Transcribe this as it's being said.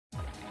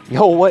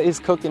Yo, what is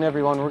cooking,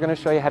 everyone? We're gonna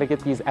show you how to get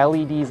these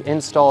LEDs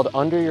installed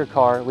under your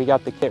car. We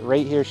got the kit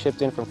right here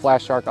shipped in from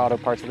Flashark Auto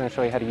Parts. We're gonna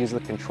show you how to use the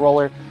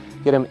controller,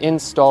 get them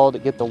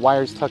installed, get the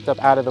wires tucked up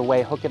out of the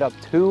way, hook it up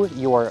to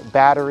your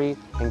battery,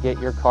 and get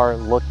your car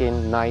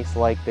looking nice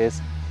like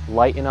this,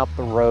 lighten up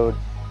the road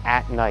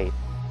at night.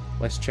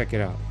 Let's check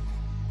it out.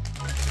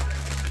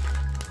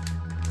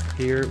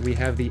 Here we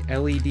have the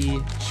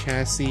LED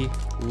chassis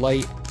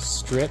light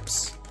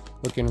strips.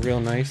 Looking real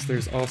nice.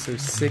 There's also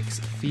 6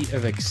 feet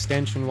of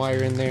extension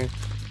wire in there.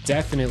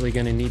 Definitely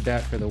gonna need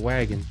that for the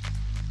wagon.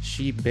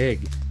 She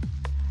big.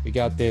 We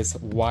got this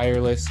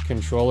wireless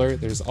controller.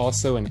 There's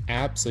also an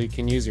app so you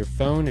can use your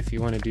phone if you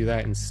want to do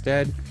that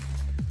instead.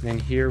 And then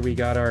here we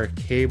got our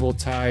cable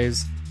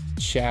ties,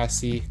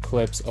 chassis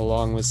clips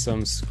along with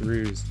some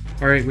screws.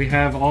 All right, we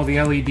have all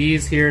the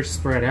LEDs here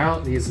spread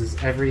out. This is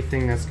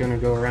everything that's gonna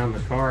go around the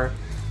car.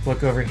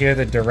 Look over here,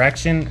 the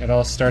direction. It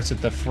all starts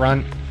at the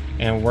front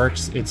and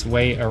works its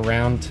way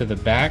around to the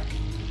back.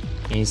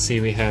 And you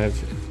see we have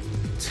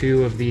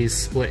 2 of these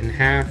split in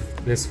half.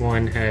 This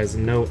one has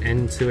no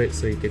end to it,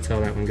 so you can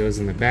tell that one goes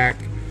in the back.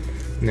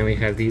 And then we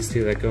have these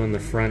 2 that go in the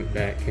front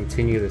that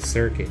continue the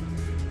circuit.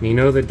 And you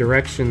know the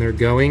direction they're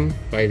going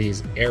by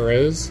these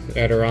arrows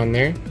that are on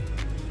there.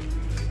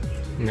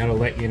 And that'll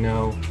let you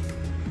know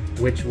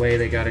which way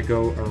they gotta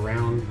go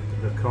around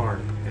the car.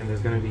 And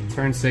there's gonna be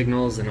turn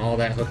signals and all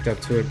that hooked up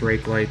to it,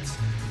 brake lights.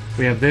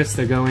 We have this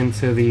to go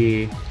into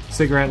the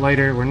cigarette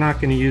lighter. We're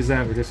not going to use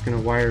that. We're just going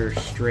to wire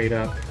straight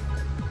up.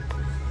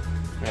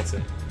 That's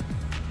it.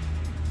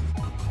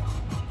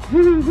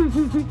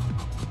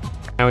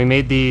 Now we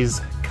made these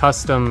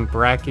custom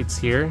brackets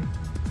here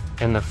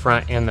in the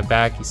front and the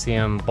back. You see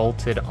them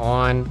bolted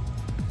on.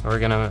 We're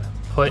going to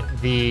put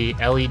the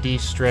LED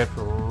strip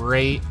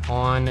right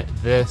on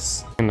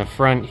this in the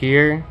front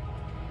here.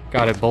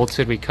 Got it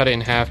bolted. We cut it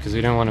in half because we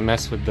don't want to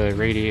mess with the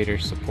radiator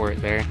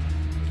support there.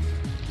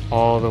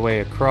 All the way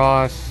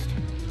across.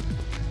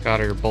 Got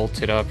her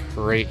bolted up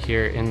right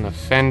here in the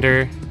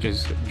fender.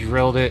 Just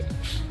drilled it.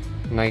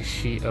 Nice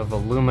sheet of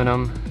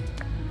aluminum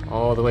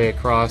all the way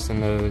across,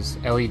 and those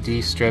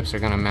LED strips are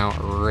gonna mount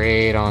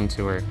right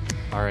onto her.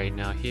 All right,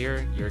 now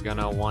here you're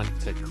gonna want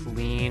to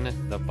clean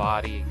the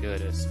body good,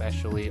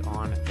 especially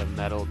on the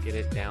metal. Get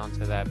it down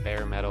to that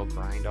bare metal,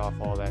 grind off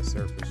all that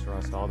surface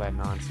rust, all that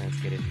nonsense.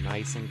 Get it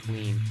nice and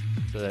clean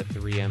so that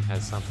 3M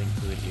has something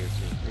to adhere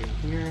to. Right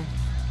here.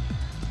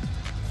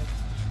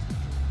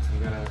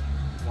 You gotta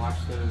watch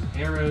those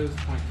arrows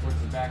point towards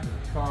the back of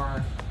the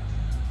car.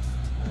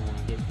 I'm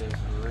gonna get this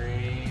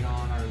right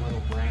on our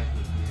little bracket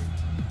here.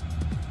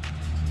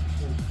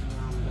 Just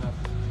round up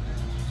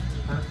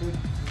and perfect.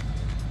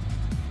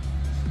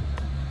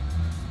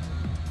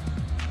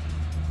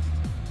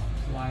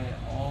 Slide it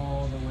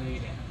all the way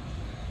down.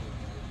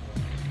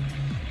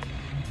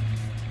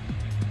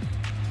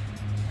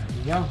 There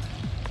we go.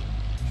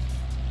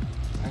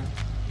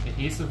 The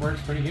adhesive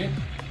works pretty good.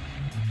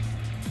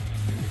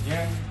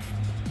 There we go.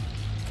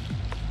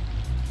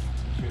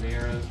 The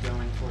arrows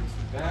going towards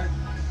the back.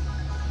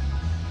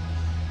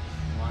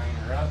 Line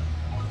her up.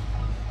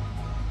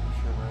 Make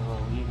sure we're a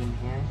little even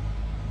here.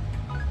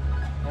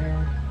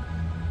 There.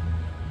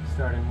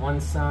 Starting one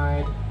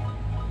side.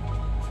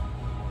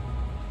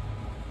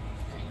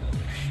 And go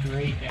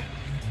straight down.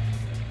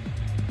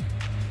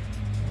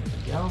 There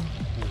we go.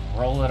 And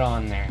roll it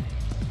on there.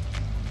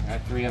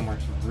 That 3M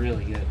works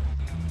really good.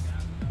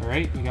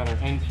 Alright, we got our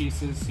end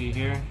pieces. See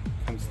here?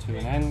 Comes to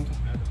an end.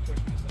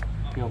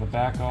 Peel the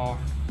back off.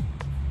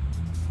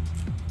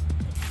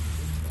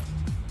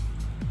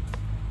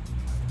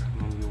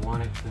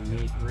 Want it to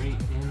meet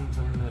right in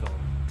the middle.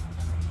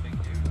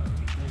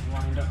 It's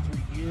lined up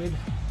pretty good.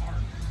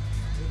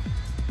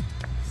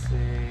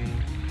 Say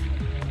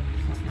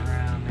something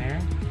around there.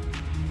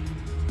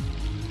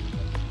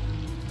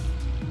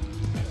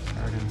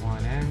 Start in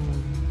one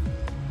end.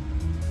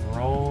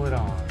 Roll it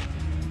on.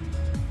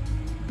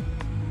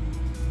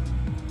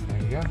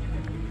 There you go.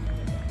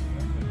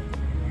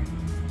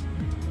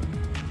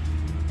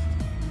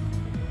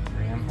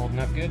 Ram holding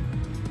up good.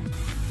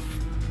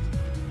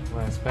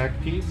 Last back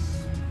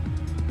piece.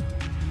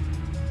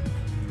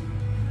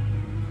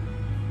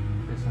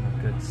 This in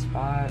a good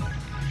spot.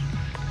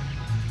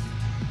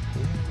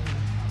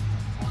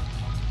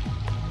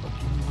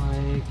 Looking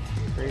like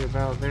right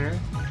about there.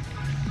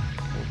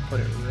 We'll put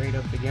it right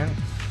up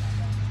against.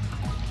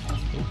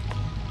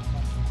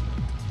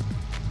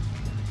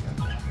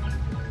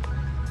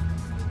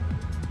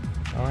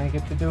 I only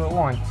get to do it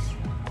once.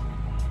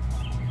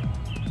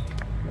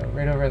 Go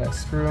right over that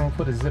screw and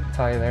put a zip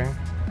tie there.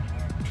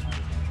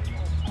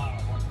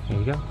 There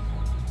you go.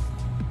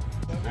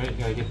 Alright,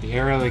 gotta get the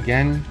arrow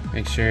again.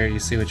 Make sure you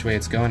see which way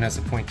it's going. It has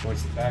to point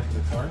towards the back of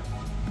the car.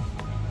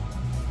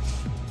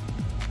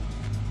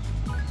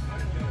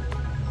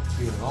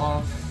 Peel it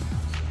off.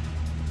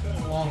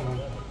 It's a long one.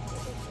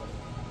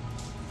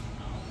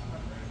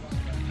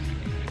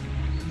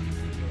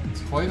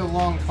 It's quite a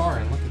long car,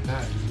 and look at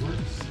that. It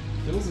works.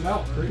 Fills it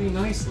out pretty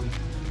nicely.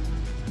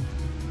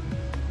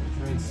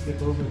 Try and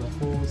skip over the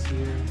holes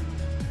here.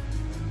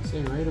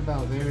 say right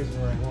about there is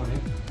where I want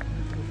it.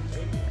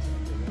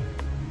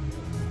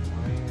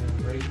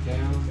 Iron right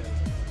down.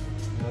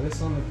 Now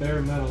this on the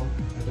bare metal,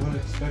 I don't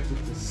expect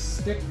it to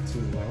stick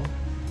too well.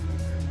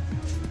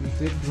 We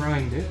did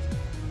grind it.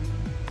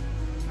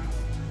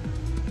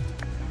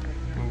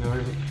 And go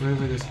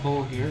over this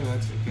hole here,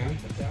 that's okay.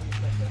 It's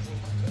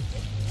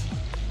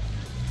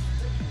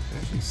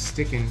actually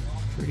sticking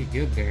pretty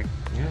good there.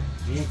 Yeah,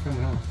 he ain't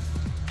coming off.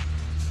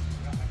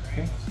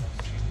 Okay.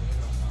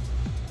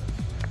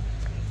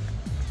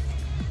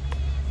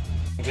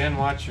 Again,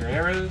 watch your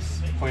arrows,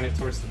 point it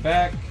towards the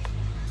back.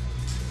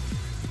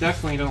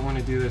 Definitely don't want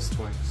to do this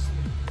twice.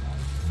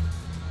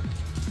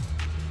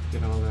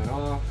 Get all that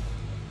off.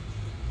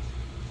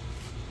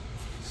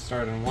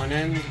 Start on one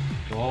end,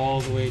 go all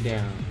the way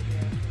down.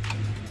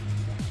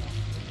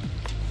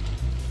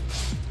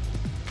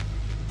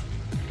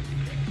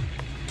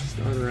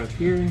 Starter up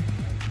here.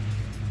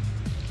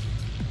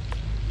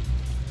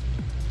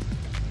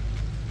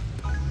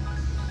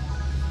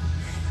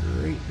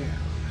 Straight down.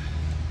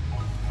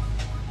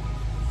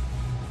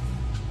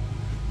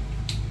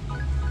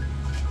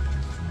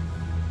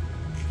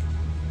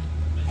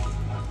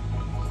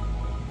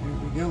 There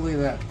we go, look at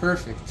that,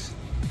 perfect.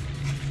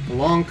 A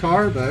long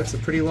car, but it's a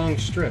pretty long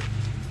strip.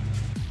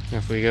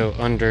 If we go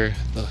under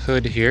the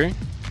hood here, you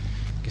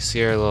can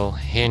see our little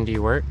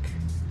handiwork.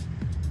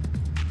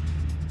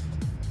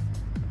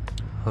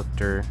 Hooked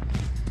her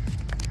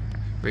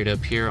right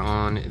up here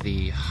on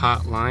the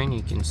hot line,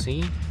 you can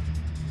see.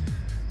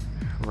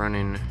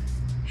 Running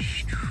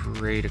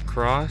straight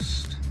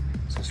across.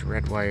 It's this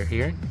red wire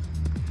here.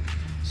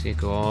 So you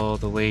go all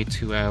the way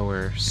to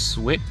our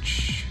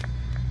switch.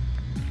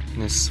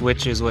 And this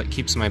switch is what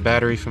keeps my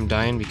battery from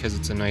dying because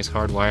it's a nice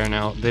hard wire.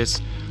 Now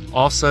this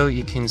also,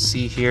 you can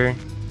see here,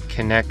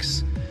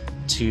 connects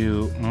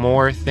to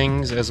more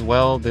things as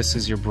well. This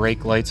is your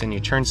brake lights and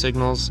your turn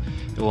signals.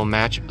 It will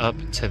match up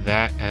to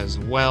that as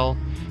well.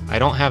 I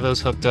don't have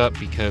those hooked up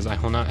because I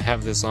will not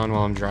have this on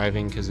while I'm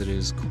driving because it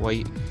is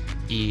quite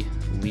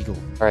illegal.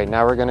 All right,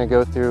 now we're gonna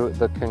go through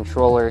the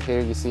controller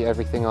here. You see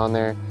everything on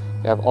there.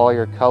 You have all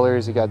your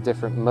colors, you got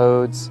different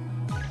modes.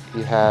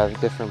 You have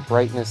different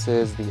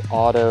brightnesses, the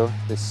auto,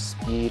 the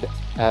speed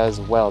as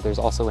well. There's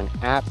also an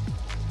app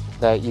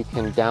that you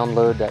can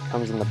download that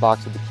comes in the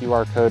box with the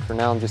QR code. For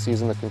now, I'm just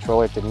using the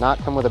controller. It did not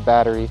come with a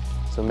battery,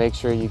 so make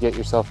sure you get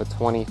yourself a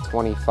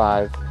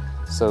 2025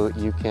 so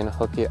you can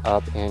hook it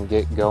up and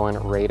get going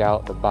right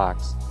out the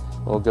box.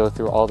 We'll go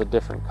through all the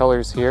different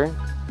colors here.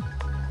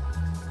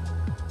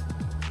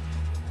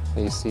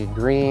 You see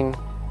green,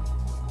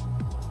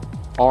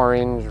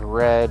 orange,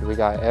 red. We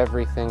got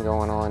everything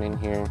going on in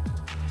here.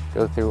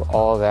 Go through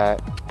all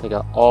that. You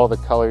got all the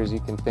colors you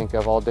can think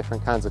of, all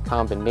different kinds of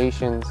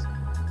combinations.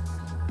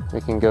 We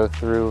can go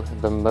through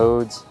the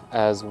modes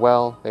as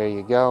well. There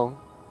you go.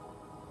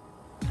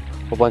 A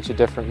whole bunch of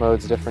different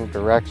modes, different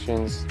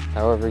directions,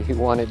 however you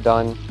want it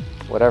done,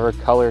 whatever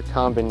color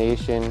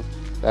combination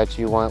that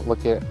you want.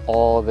 Look at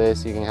all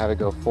this. You can have it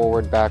go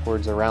forward,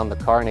 backwards, around the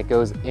car, and it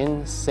goes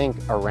in sync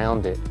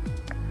around it.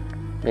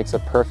 Makes a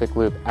perfect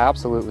loop.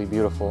 Absolutely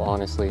beautiful,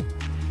 honestly.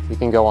 You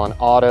can go on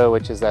auto,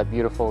 which is that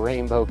beautiful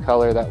rainbow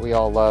color that we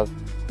all love.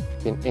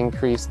 You can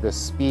increase the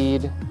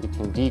speed. You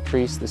can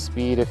decrease the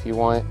speed if you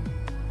want.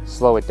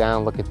 Slow it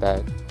down. Look at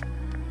that.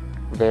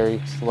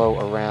 Very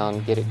slow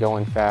around. Get it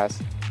going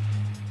fast.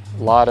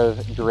 A lot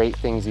of great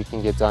things you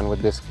can get done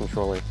with this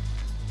controller.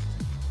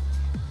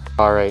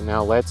 All right,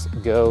 now let's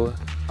go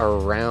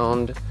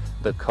around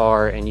the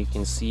car and you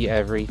can see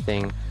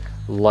everything,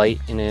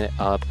 lighten it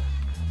up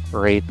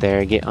right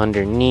there. Get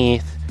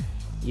underneath.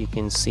 You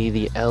can see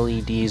the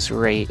LEDs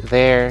right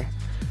there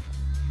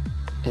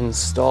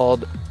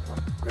installed.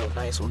 Real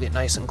nice. We'll get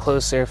nice and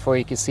close there for you.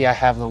 You can see I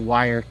have the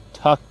wire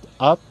tucked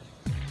up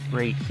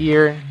right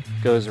here.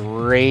 Goes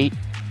right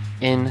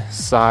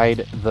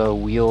inside the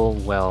wheel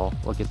well.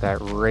 Look at that,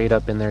 right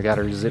up in there. Got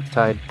her zip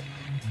tied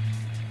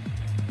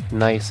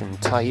nice and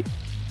tight.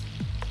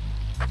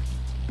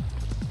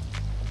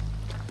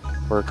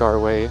 Work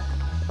our way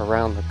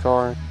around the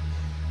car.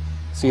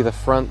 See the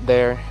front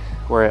there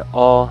where it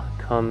all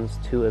comes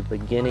to a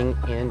beginning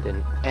and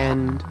an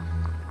end.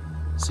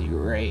 See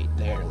right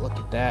there, look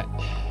at that.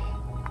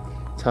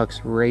 Tucks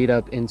right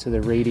up into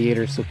the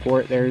radiator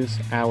support. There's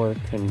our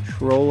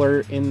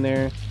controller in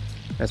there.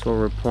 That's where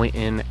we're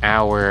pointing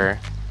our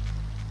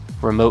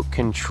remote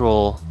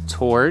control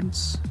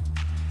towards.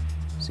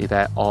 See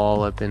that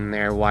all up in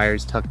there,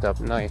 wires tucked up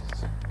nice,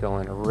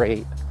 going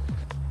right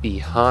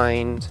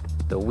behind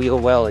the wheel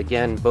well.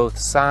 Again, both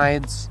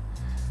sides.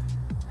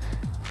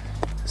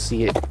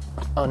 See it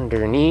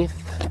underneath.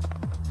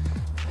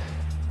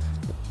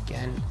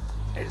 Again,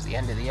 there's the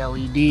end of the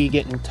LED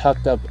getting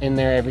tucked up in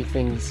there.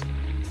 Everything's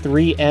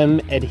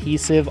 3M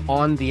adhesive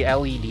on the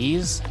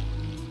LEDs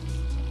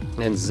and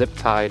then zip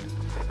tied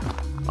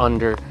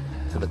under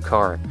the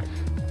car.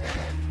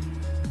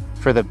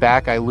 For the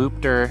back, I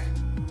looped her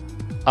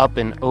up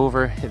and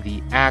over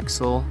the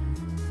axle,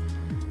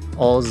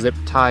 all zip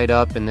tied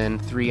up, and then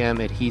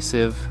 3M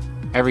adhesive.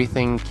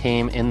 Everything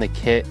came in the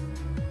kit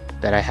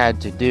that I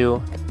had to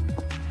do.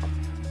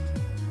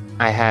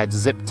 I had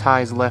zip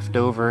ties left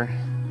over,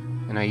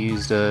 and I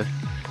used a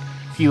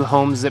few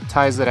home zip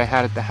ties that I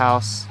had at the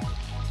house.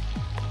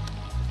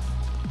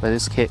 But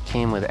this kit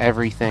came with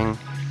everything.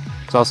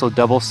 It's also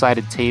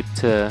double-sided tape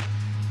to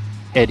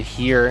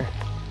adhere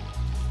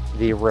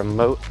the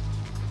remote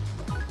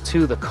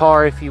to the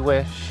car if you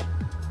wish.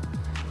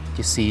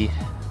 You see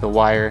the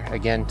wire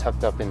again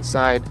tucked up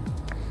inside,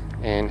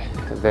 and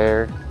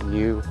there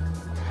you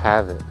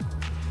have it.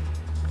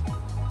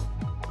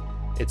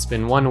 It's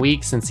been 1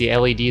 week since the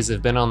LEDs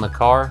have been on the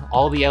car.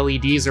 All the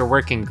LEDs are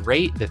working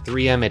great, the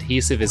 3M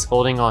adhesive is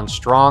holding on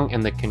strong,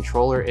 and the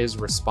controller is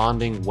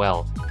responding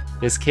well.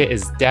 This kit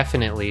is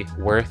definitely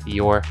worth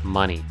your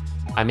money.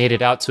 I made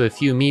it out to a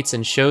few meets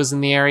and shows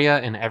in the area,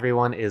 and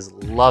everyone is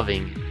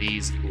loving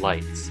these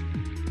lights.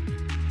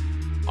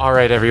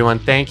 Alright everyone,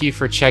 thank you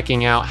for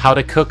checking out how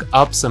to cook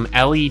up some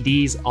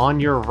LEDs on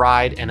your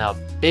ride, and a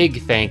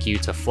big thank you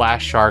to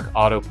Flashark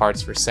Auto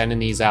Parts for sending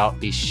these out.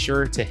 Be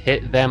sure to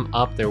hit them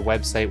up. Their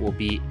website will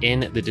be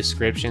in the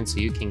description so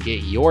you can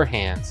get your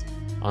hands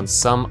on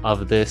some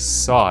of this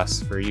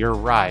sauce for your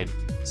ride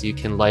so you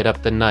can light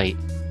up the night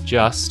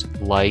just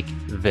like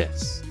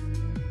this.